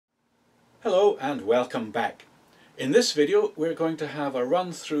Hello and welcome back. In this video we're going to have a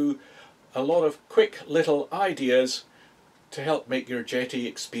run through a lot of quick little ideas to help make your Jeti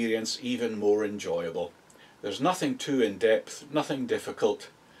experience even more enjoyable. There's nothing too in-depth, nothing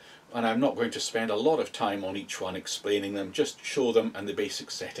difficult, and I'm not going to spend a lot of time on each one explaining them, just show them and the basic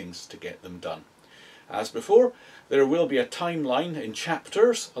settings to get them done. As before, there will be a timeline in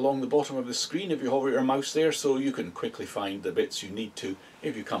chapters along the bottom of the screen if you hover your mouse there, so you can quickly find the bits you need to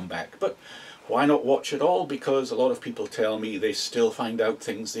if you come back. But why not watch it all? Because a lot of people tell me they still find out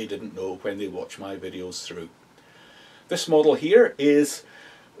things they didn't know when they watch my videos through. This model here is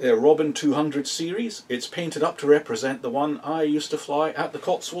the Robin 200 series. It's painted up to represent the one I used to fly at the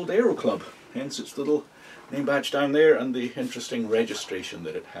Cotswold Aero Club, hence its little name badge down there and the interesting registration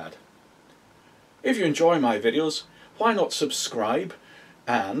that it had. If you enjoy my videos, why not subscribe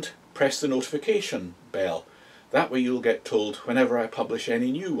and press the notification bell. That way you'll get told whenever I publish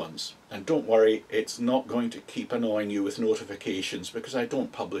any new ones. And don't worry, it's not going to keep annoying you with notifications because I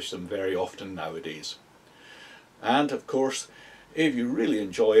don't publish them very often nowadays. And of course, if you really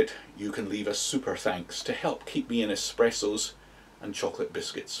enjoy it, you can leave a super thanks to help keep me in espressos and chocolate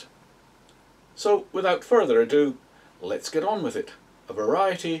biscuits. So without further ado, let's get on with it. A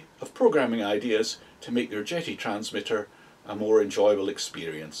variety of programming ideas to make your Jeti transmitter a more enjoyable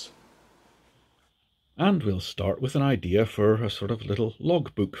experience. And we'll start with an idea for a sort of little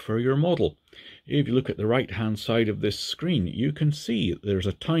logbook for your model. If you look at the right hand side of this screen, you can see there's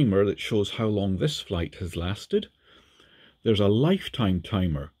a timer that shows how long this flight has lasted. There's a lifetime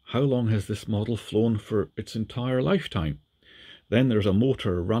timer. How long has this model flown for its entire lifetime? Then there's a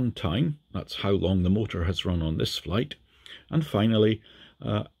motor run time. That's how long the motor has run on this flight. And finally,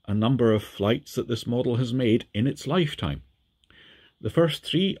 a number of flights that this model has made in its lifetime. The first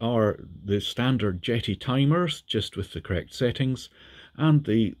three are the standard Jeti timers, just with the correct settings, and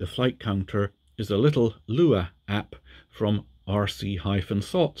the flight counter is a little Lua app from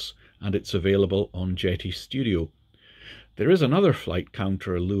RC-Thoughts, and it's available on Jeti Studio. There is another flight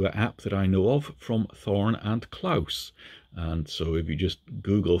counter Lua app that I know of from Thorn and Klaus, and so if you just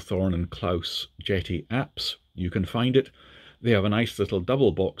Google Thorn and Klaus Jeti apps, you can find it. They have a nice little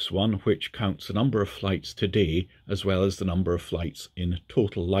double box one which counts the number of flights today as well as the number of flights in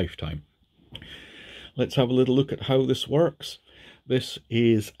total lifetime. Let's have a little look at how this works. This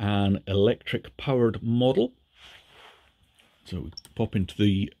is an electric powered model. So we pop into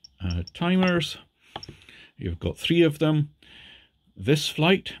the timers. You've got three of them. This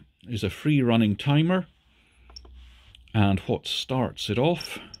flight is a free running timer, and what starts it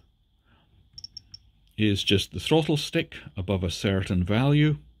off is just the throttle stick above a certain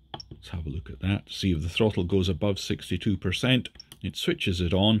value. Let's have a look at that. See if the throttle goes above 62%. It switches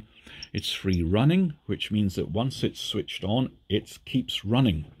it on. It's free running, which means that once it's switched on, it keeps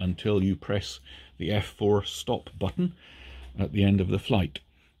running until you press the F4 stop button at the end of the flight.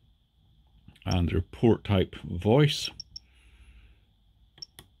 And the report type voice.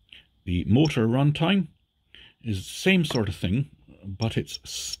 The motor runtime is the same sort of thing, but it's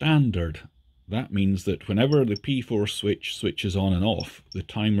standard. That means that whenever the P4 switch switches on and off, the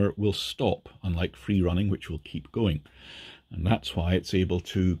timer will stop, unlike free running, which will keep going. And that's why it's able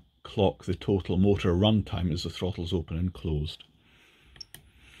to clock the total motor runtime as the throttle's open and closed.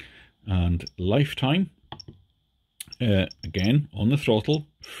 And lifetime, again, on the throttle,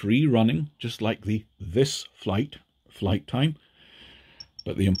 free running, just like this flight time.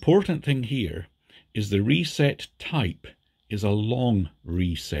 But the important thing here is the reset type is a long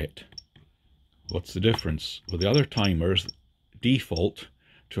reset. What's the difference? Well, the other timers default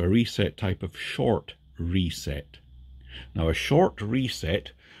to a reset type of short reset. Now, a short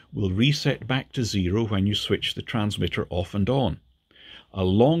reset will reset back to 0 when you switch the transmitter off and on. A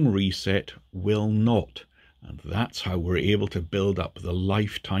long reset will not, and that's how we're able to build up the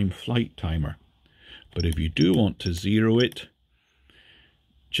lifetime flight timer. But if you do want to zero it,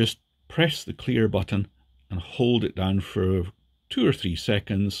 just press the clear button and hold it down for 2 or 3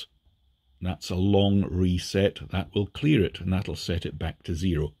 seconds. That's a long reset. That will clear it and that'll set it back to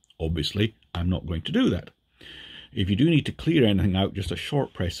 0. Obviously, I'm not going to do that. If you do need to clear anything out, just a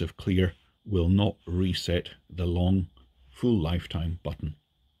short press of clear will not reset the long full lifetime button.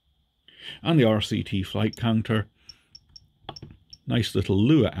 And the RCT flight counter, nice little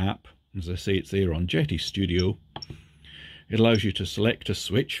Lua app. As I say, it's there on Jeti Studio. It allows you to select a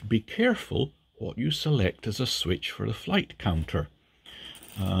switch. Be careful what you select as a switch for the flight counter.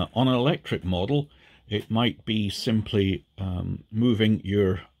 On an electric model, it might be simply moving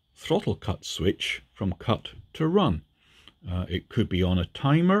your throttle cut switch from cut to run. It could be on a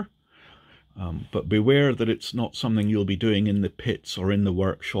timer, but beware that it's not something you'll be doing in the pits or in the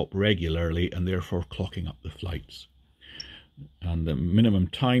workshop regularly and therefore clocking up the flights. And the minimum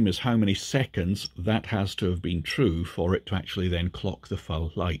time is how many seconds that has to have been true for it to actually then clock the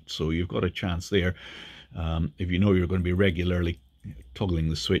flight. So you've got a chance there, if you know you're going to be regularly toggling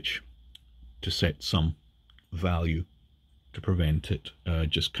the switch, to set some value to prevent it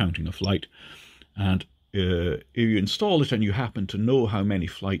just counting a flight. And if you install it and you happen to know how many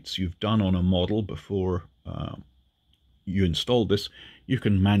flights you've done on a model before you installed this, you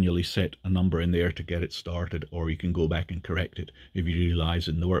can manually set a number in there to get it started, or you can go back and correct it if you realise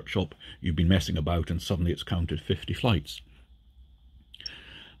in the workshop you've been messing about and suddenly it's counted 50 flights.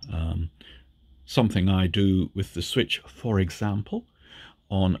 Something I do with the switch, for example,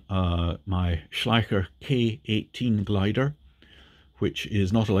 on my Schleicher K18 glider, which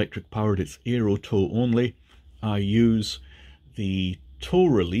is not electric powered, it's aero tow only, I use the tow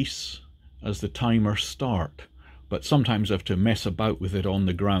release as the timer start. But sometimes I have to mess about with it on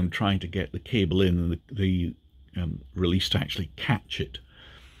the ground trying to get the cable in and the release to actually catch it.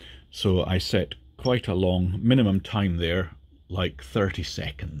 So I set quite a long minimum time there, like 30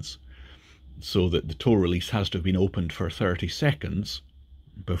 seconds, so that the tow release has to have been opened for 30 seconds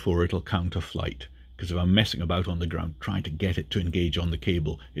before it'll count a flight. Because if I'm messing about on the ground trying to get it to engage on the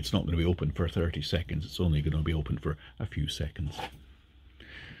cable, it's not going to be open for 30 seconds. It's only going to be open for a few seconds.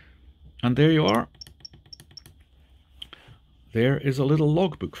 And there you are. There is a little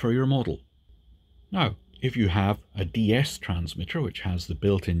logbook for your model. Now, if you have a DS transmitter which has the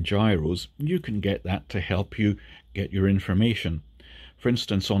built-in gyros, you can get that to help you get your information. For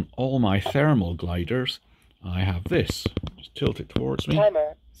instance, on all my thermal gliders, I have this. Just tilt it towards me.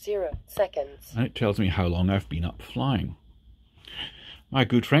 Timer, 0 seconds. And it tells me how long I've been up flying. My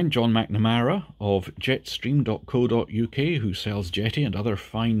good friend John McNamara of jetstream.co.uk, who sells Jeti and other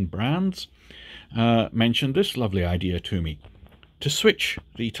fine brands, mentioned this lovely idea to me. To switch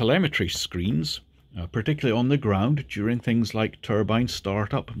the telemetry screens, particularly on the ground during things like turbine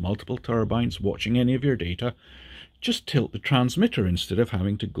startup, multiple turbines, watching any of your data, just tilt the transmitter instead of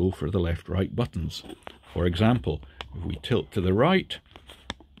having to go for the left-right buttons. For example, if we tilt to the right,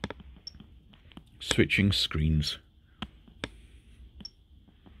 switching screens.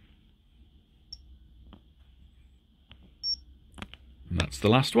 And that's the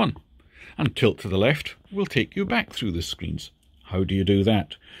last one. And tilt to the left will take you back through the screens. How do you do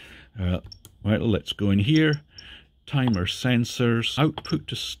that? Well, let's go in here. Timer sensors, output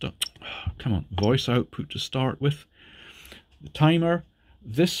to start. Come on, voice output to start with. The timer,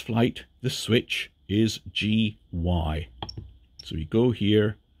 this flight, the switch is GY. So you go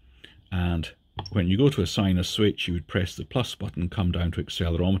here, and when you go to assign a switch, you would press the plus button, come down to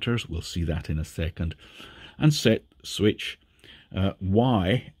accelerometers. We'll see that in a second. And set switch.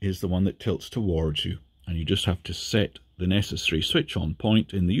 Y is the one that tilts towards you. And you just have to set the necessary switch on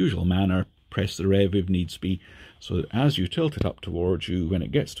point in the usual manner. Press the rev if needs be, so that as you tilt it up towards you, when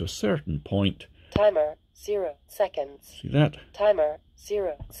it gets to a certain point... Timer, 0 seconds. See that? Timer,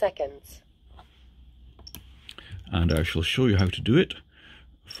 0 seconds. And I shall show you how to do it.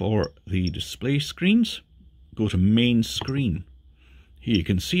 For the display screens, go to main screen. Here you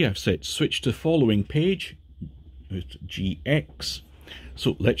can see I've set switch to following page with GX.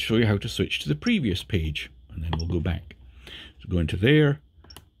 So let's show you how to switch to the previous page, and then we'll go back. So go into there,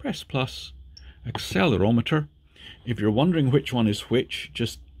 press plus, accelerometer. If you're wondering which one is which,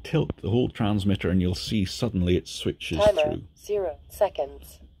 just tilt the whole transmitter and you'll see suddenly it switches Timer, through. 0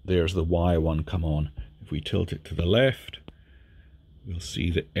 seconds. There's the Y one come on. If we tilt it to the left, we'll see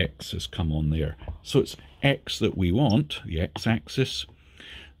the X has come on there. So it's X that we want, the X-axis,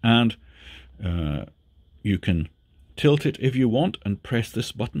 and you can tilt it if you want and press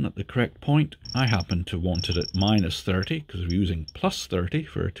this button at the correct point. I happen to want it at -30 because we're using +30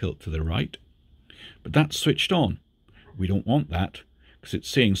 for a tilt to the right. But that's switched on. We don't want that because it's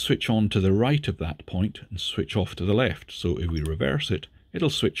saying switch on to the right of that point and switch off to the left. So if we reverse it, it'll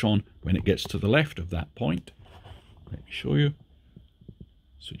switch on when it gets to the left of that point. Let me show you.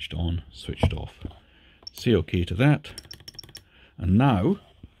 Switched on, switched off. Say OK to that. And now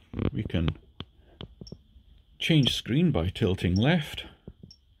we can change screen by tilting left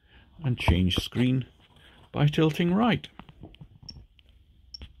and change screen by tilting right.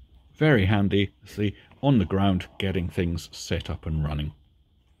 Very handy, see, on the ground getting things set up and running.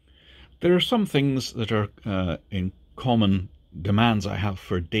 There are some things that are in common demands I have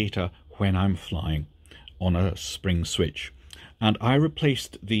for data when I'm flying on a spring switch. And I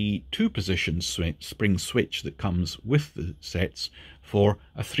replaced the 2-position spring switch that comes with the sets for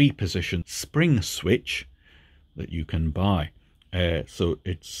a 3-position spring switch that you can buy. So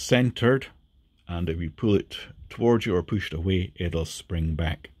it's centered and if you pull it towards you or push it away, it'll spring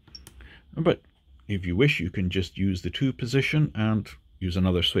back. But if you wish, you can just use the 2 position and use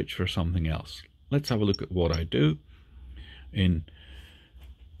another switch for something else. Let's have a look at what I do. In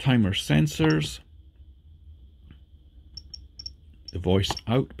timer sensors, the voice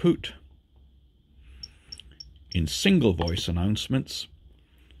output. In single voice announcements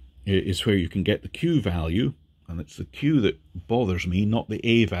is where you can get the Q value, and it's the Q that bothers me, not the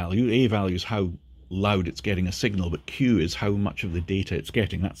A value. A value is how loud it's getting a signal, but Q is how much of the data it's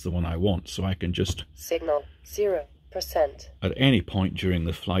getting. That's the one I want, so I can just Signal 0% at any point during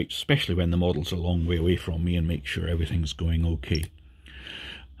the flight, especially when the model's a long way away from me, and make sure everything's going okay.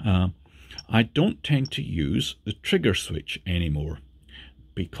 I don't tend to use the trigger switch anymore,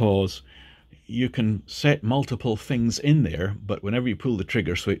 because you can set multiple things in there, but whenever you pull the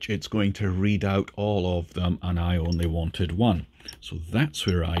trigger switch, it's going to read out all of them, and I only wanted one. So that's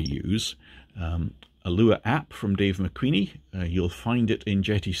where I use a Lua app from Dave McQueenie. You'll find it in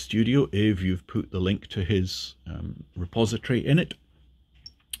Jeti Studio if you've put the link to his repository in it.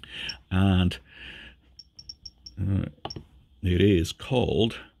 And it is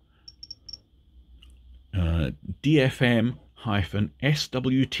called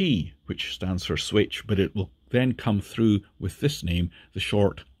DFM-SWT, which stands for switch, but it will then come through with this name, the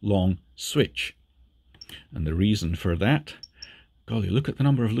short long switch. And the reason for that, golly, look at the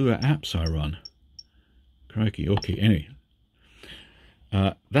number of Lua apps I run. Crikey, okay, anyway.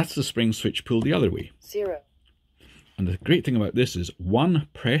 That's the spring switch pulled the other way. 0. And the great thing about this is 1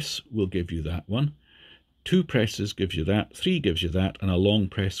 press will give you that one, 2 presses gives you that, 3 gives you that, and a long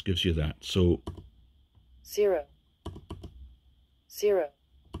press gives you that. So 0. 0.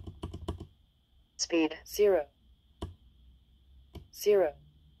 Speed 0. 0.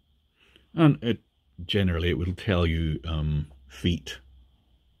 And generally it will tell you feet,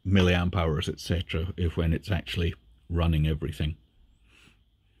 milliamp hours, etc. if when it's actually running everything.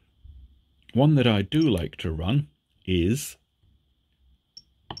 One that I do like to run is,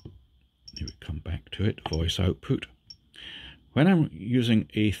 here we come back to it, voice output. When I'm using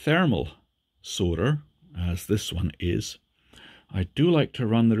a thermal soda, as this one is, I do like to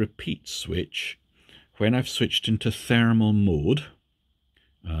run the repeat switch when I've switched into thermal mode.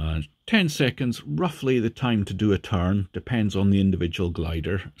 10 seconds, roughly the time to do a turn, depends on the individual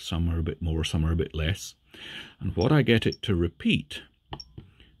glider. Some are a bit more, some are a bit less. And what I get it to repeat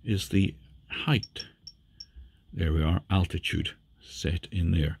is the height. There we are, altitude set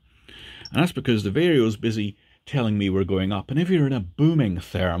in there. And that's because the Vario is busy telling me we're going up. And if you're in a booming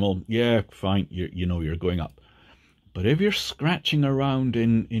thermal, yeah, fine, you know you're going up. But if you're scratching around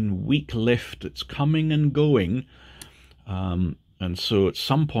in weak lift, it's coming and going, and so at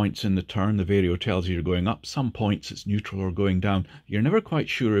some points in the turn, the Vario tells you you're going up. Some points it's neutral or going down. You're never quite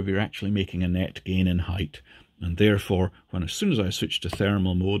sure if you're actually making a net gain in height. And therefore, as soon as I switch to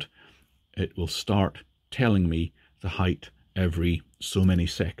thermal mode, it will start telling me the height every so many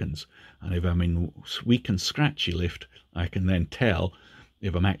seconds. And if I'm in weak and scratchy lift, I can then tell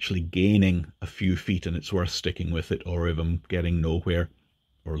if I'm actually gaining a few feet and it's worth sticking with it, or if I'm getting nowhere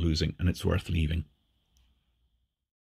or losing and it's worth leaving.